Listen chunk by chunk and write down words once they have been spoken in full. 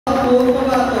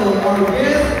our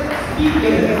guest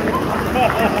speaker.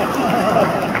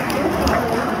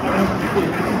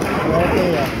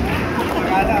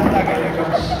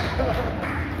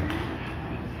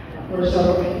 First,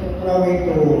 allow me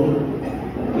to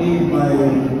give my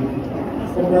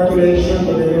congratulations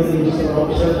to the new minister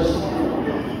officers.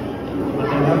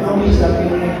 Not only sa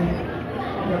ating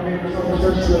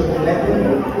officers who were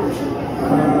elected,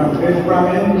 very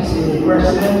prominent is the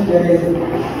President, very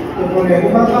tuloy.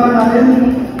 Kumakaroon natin,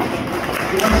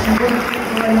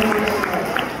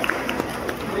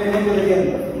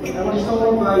 I was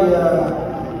told by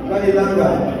Galilanga,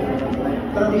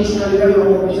 traditionally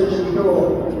yung officers dito,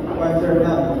 one-third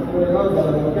na. Pero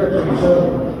talagang so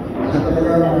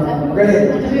talagang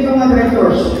magaling. Kasi yung mga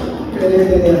directors,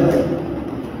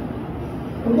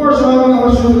 of course, I will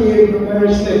also give my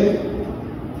respect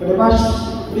to the past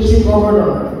district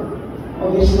governor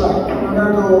of this state,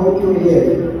 Fernando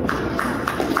Juliet.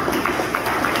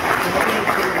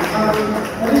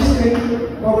 The district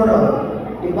governor,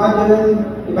 Evangeline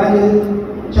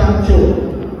Chancho,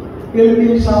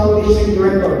 Philippine South District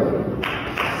Director.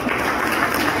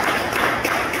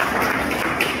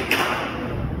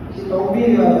 Si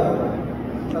Toby,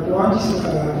 natuwan si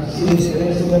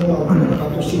resident of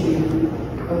Bato City.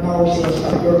 Now she was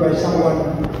captured by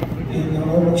someone in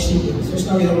Ormoc City. So it's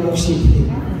now in Ormoc City.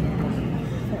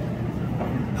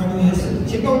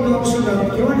 She told me also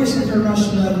that Kiwanis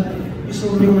International is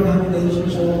only 100 days or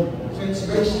so. So it's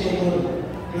very stable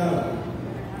club.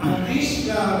 And this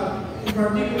club in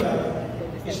particular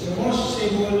is the most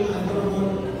stable and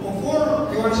durable of four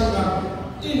Kiwanis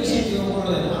clubs in the city of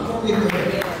Marbel.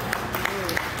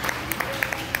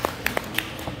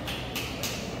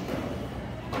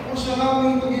 Also allow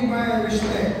me to give my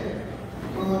respect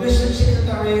to District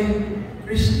Secretary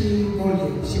Christy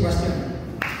Goldie, Sebastian.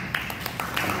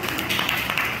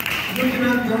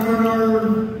 Lieutenant Governor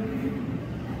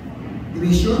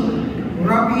Division,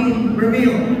 Rabi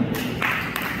Remeo.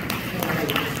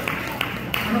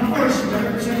 And of course, the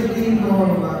representative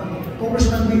of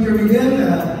Congressman Peter Miguel,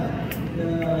 the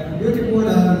beautiful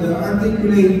and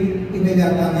articulate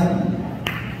Inayatanan.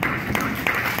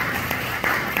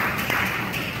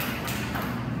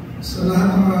 Sa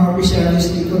lahat ng mga opisyalis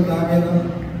dito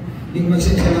namin, hindi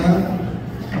magsensya lahat.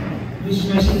 This is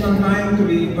my second time to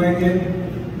be invited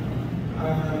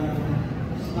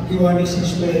sa Kiwanis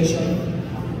Installation.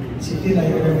 City na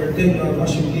yung November 10 of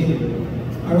Washington.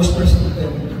 I was present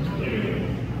then.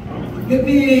 Let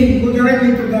me go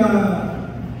directly to the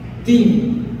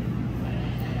team.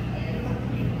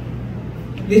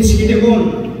 Let's get a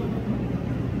goal.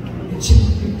 Let's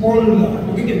call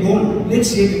to get a goal. Let's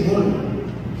get a goal.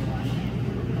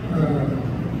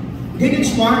 Get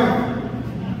inspired.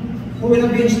 Who will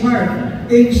be inspired?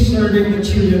 In serving the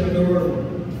children of the world.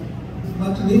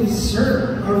 But let's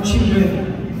serve our children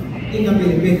in the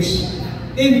Philippines,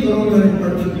 in Corona in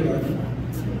particular.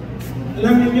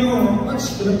 Alam niyo,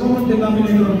 what's the common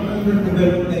denominator of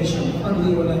underdeveloped nation?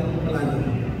 Pag-iwalay palagi.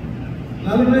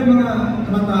 Lalo na yung mga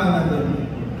kamataan natin.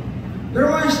 There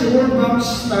was the World Bank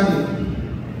study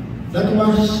that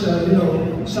was,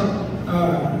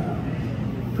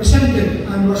 presented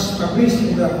and was published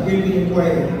in the Building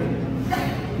Inquiry.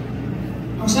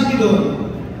 Ang sabi doon,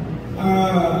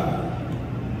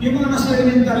 yung mga nasa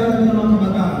elementary ng mga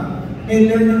kabataan may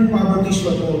learning poverty so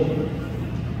called.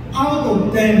 Out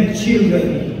of 10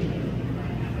 children,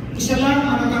 isa lang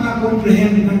ang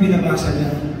nakaka-comprehend ng binabasa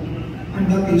niya. And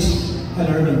that is the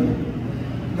learning.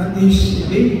 That is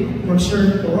a big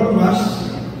concern to all of us,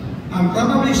 and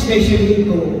probably especially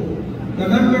to the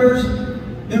members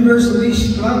of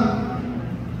this club.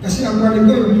 Kasi ang part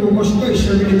ito, yung focus ito is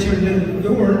serving the children of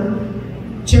the world,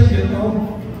 children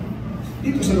of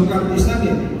dito sa local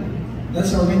study.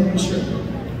 That's our main concern.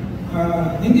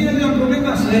 Hindi na lang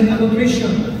problema sa health and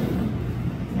nutrition.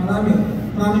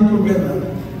 Maraming problema.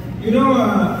 You know,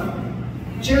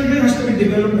 children has to be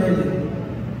developed early.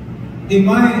 The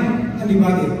mind and the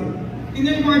body.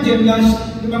 Tingnan mo dyan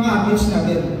last, yung mga athletes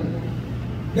natin.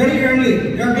 Very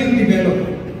early, they are being developed.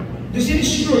 This is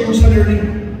true yung sa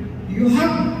learning. You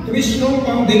have to be strong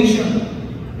foundation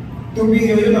to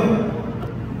be, a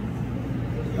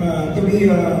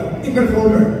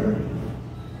performer.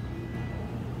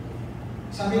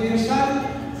 Sabi ni Rizal,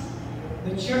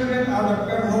 the children are the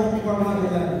fair hope of our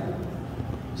motherland.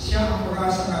 Siya ang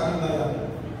pag-asa ng ating bayan.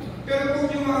 Pero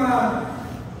kung yung mga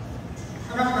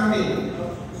anak natin,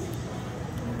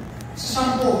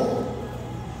 sa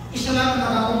 10, isa lang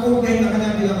nakakapagpugay na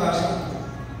kanyang binabasa.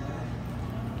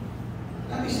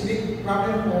 That is a big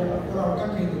problem for our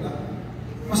country, diba?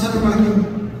 Masyado malaking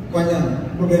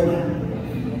problema.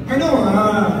 I know,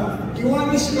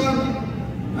 Kiwanis Club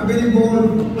I've been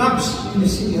involved clubs in the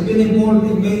city. I've been involved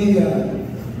in many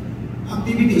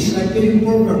activities like giving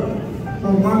program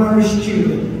for malnourished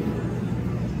children.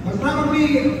 But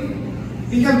probably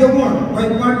we can do more by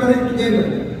partnering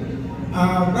together.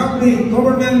 Probably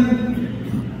government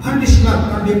and this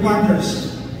club can be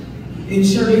partners in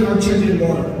serving our children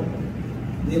more.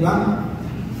 Diba?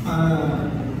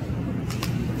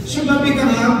 So that we can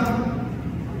have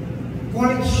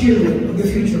quality children of the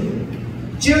future.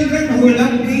 Children who will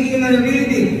not be in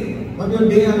liability, but will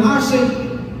be an asset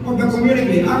of the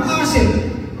community, an asset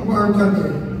of our country.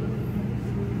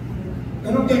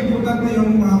 Pero kaya importante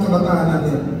yung mga kabataan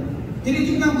natin.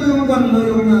 Tinitingnan ko yung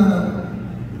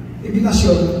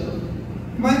invitasyon.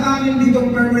 May 6 ditong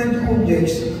permanent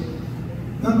objects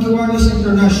ng Kiwanis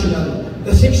International.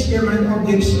 The 6 permanent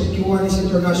objects of Kiwanis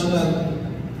International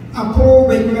approved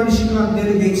by Kiwanis Club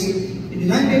delegates in the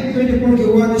 1924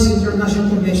 Kiwanis International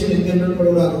Convention in Denver,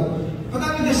 Colorado. But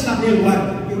I mean, that's not real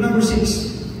one. Yung number 6,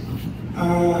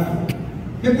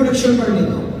 may connection pa rin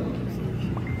ito.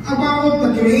 About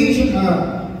the creation,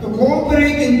 to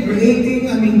cooperate in creating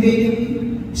and maintaining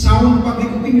sound public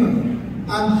opinion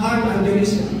and high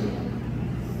idealism.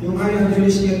 Yung high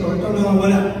idealism ito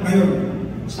nawawala ngayon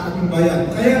sa ating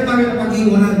bayan. Kaya tayo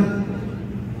napag-iwanan.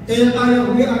 Kaya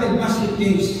tayo, we are a basket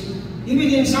case. Even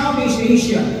in Southeast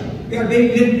Asia, we are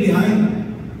being left behind.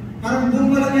 Parang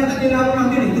bunga lang yata kailangan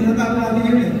natin tinatawag natin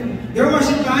ngayon There was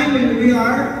a time when we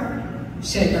are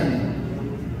second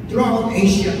throughout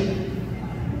Asia.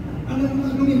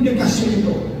 Anong implikasyon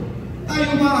ito?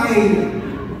 Tayo ba ay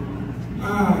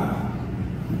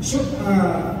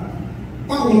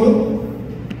paulo?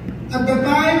 At the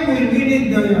time when we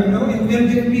need the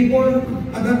intelligent people,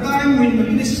 at the time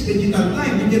when this is digital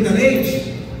time, digital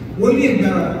age, we need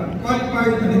the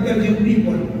qualified and intelligent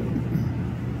people.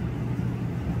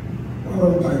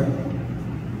 Or tayo.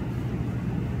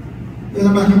 Yan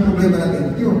naman yung problema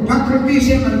natin. Yung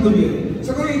patriotism and goodwill.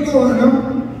 So kung ito,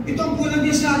 ito ang kulang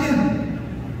din sa atin.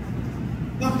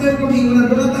 Bakit tayo pag-iulan?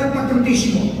 Wala tayong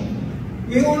patriotismo.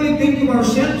 We only think of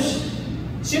ourselves.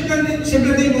 Siyempre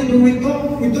din kung doing ito,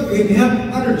 we help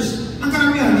others. Ang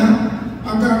karamihan,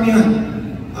 ang karamihan.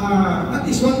 That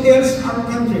is what else our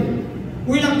country.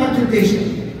 We lack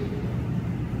patriotism.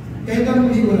 Kaya tayo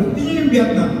pag-iulan. Tingnan yung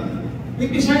Vietnam. We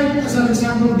decided as an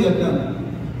example of Vietnam.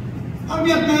 Ang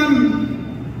Vietnam,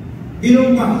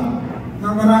 binumpa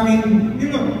ng maraming,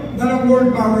 dalawang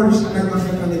world powers na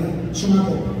nagmasa kanila.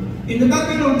 Sumako. In the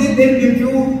Battle of Dien Bien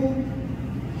Phu,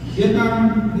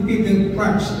 Vietnam defeated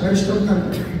France, very strong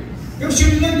country. Pero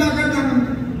sinunod agad ang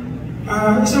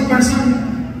isang bansang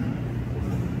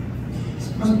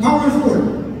mas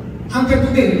powerful until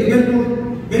today,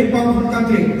 very powerful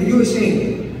country, the USA.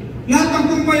 Lahat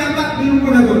ng pumayata, binumpa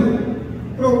na doon.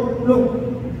 Pero, look,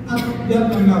 at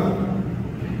Vietnam now.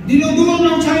 Dinudulong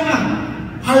ng China.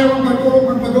 Ayaw ang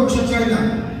pagpagod sa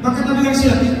China. Magkatabi lang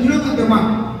sila. Look at the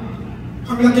map.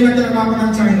 Ang laki-laki ng mapa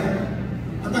ng China.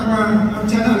 At ang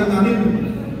China, alam namin,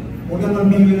 more than 1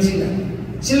 million na sila.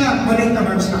 Sila, balik na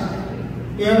bansa.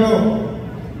 Pero,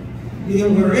 they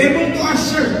were able to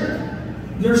assert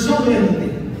their sovereignty.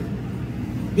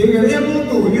 They were able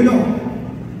to,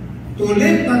 to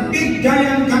let that big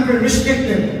giant country respect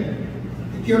them.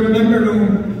 If you remember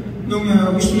nung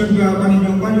gusto nagpanin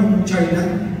yung China,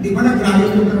 di ba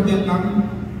nag-riot yung Vietnam?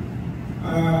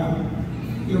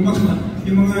 Yung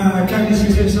mga Chinese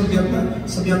citizens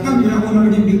sa Vietnam, yun ang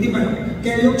unang naging biktima.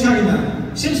 Kaya yung China,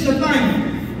 since the time,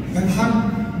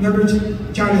 never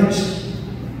challenged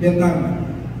Vietnam.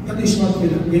 That is what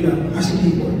we love as a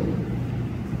people.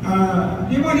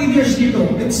 Yung mga leaders dito,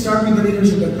 let's start with the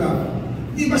leaders of the club.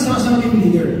 Di ba sasabing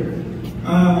leader?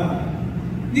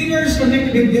 Leaders can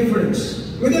make a big difference.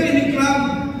 Whether in a club,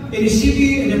 in a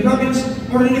city, in a province,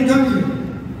 or in a country.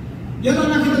 Yan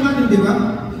ang nakita natin, di ba?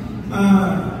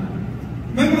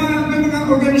 May mga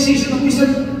organization na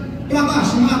minsan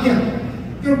plakas, umakyat.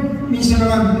 Pero minsan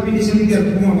naman, hindi sa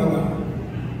leader, bumababa.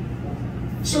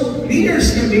 So,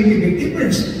 leaders can make a big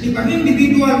difference. If an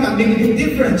individual can make a big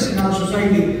difference in our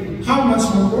society, how much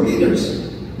more for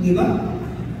leaders? Di ba?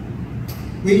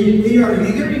 When you are a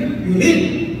leader, you lead.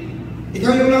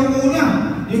 Ikaw yung nauuna.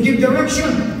 You give direction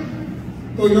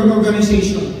to your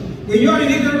organization. When you are a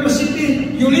leader of a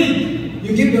city, you lead.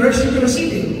 You give direction to the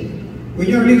city. When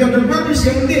you are a leader of the province,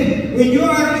 you lead. When you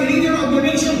are a leader of the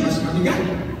nation, mas mabigat.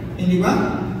 Hindi ba?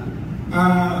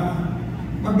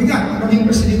 Mabigat maging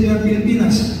presidente ng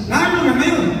Pilipinas. Lalo na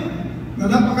ngayon, na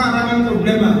napakaraming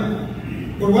problema.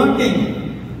 For one thing,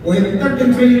 we have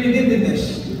 13 trillion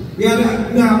indebtedness. We have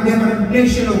an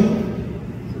inflation of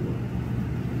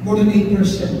more than 8%.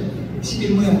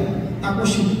 Isipin mo yan.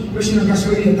 Tapos yung presyo ng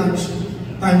gasolina, tapos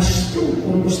times 2,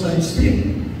 almost times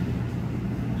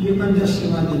 3. You can just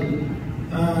imagine.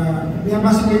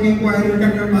 Binabasa ko yung inquiry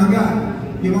kanina umaga,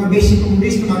 yung mga basic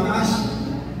communities na mataas.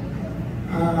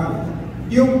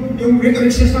 Yung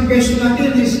recess ng peso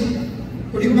natin is,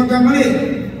 kung di ko magkamali,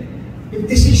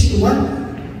 56 to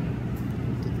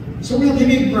 1. So we have a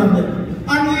big problem.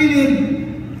 And we need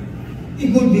a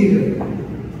good leader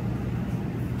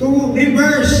to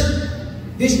reverse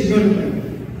this development.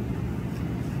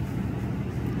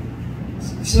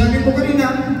 Sinabi ko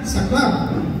kanina, sa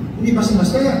club, hindi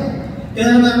basta-basta yan.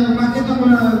 Kaya makita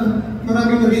ko na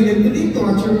maraming narinig dito.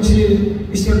 Actually, si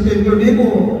Mr. Pedro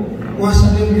Nebo was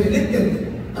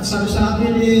elected. At sabi sa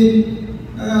akin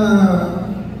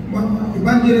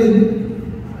Evangeline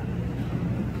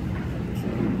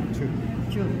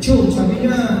Chu, sabi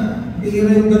niya,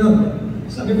 bihira yung gano'n.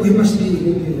 Sabi ko, he must be a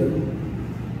good leader.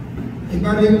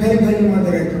 Iba yung kahit yung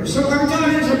mga director. So, ang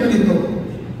challenge sa ganito,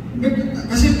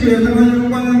 kasi clear naman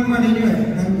yung mga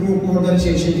ninyo ng group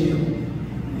organization ninyo.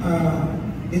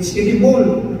 It's getting ball.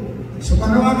 So,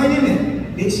 panawagan yun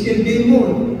It's getting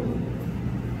ball.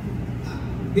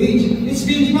 It's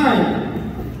being inspired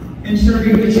and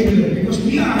serving the children because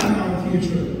we are our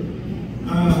future.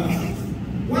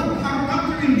 What our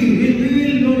country will be, we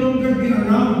will no longer be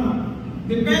around.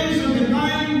 Depends on the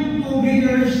kind of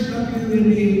leaders that we will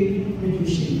be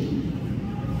producing.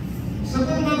 Sa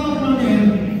pagbabaw namin,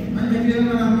 ang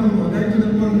kailangan na lang po, dahil to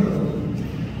the point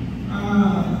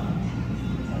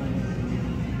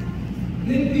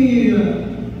let me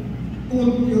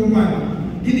put yung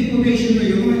dedication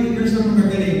na yung mga leaders na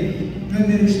magagaling na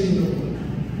nirestudo.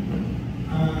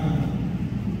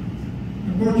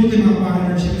 Unfortunately, mga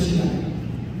partners sila.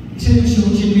 Isa yung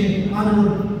Suchin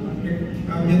Vietnam.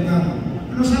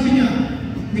 Ano sabi niya?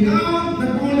 Without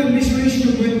the cold and misery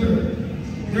of winter,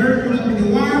 there will not be the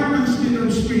warm and sweet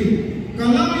of spring.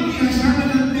 Calamity has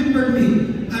hardened and tempered me,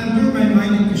 and drew my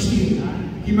mind into steel.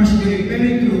 He must be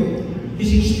referring to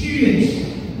his experience.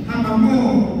 Habang mo,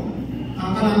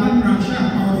 kalaban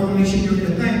Russia, powerful nation during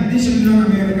the time, this is North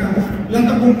America.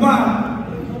 Latagong pa,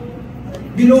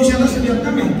 below siya sa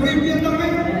Vietnam Ito yung Vietnam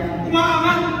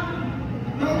umaangat.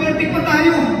 Nakabertik pa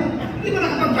tayo. Hindi ba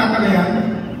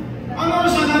nakapagkakalayan? Ano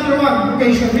sa another one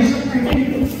occasion,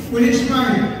 will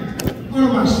inspire all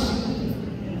of us.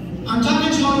 And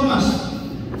challenge all of us,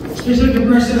 especially the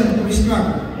president of this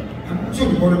club.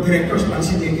 So the board of directors,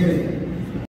 policy maker.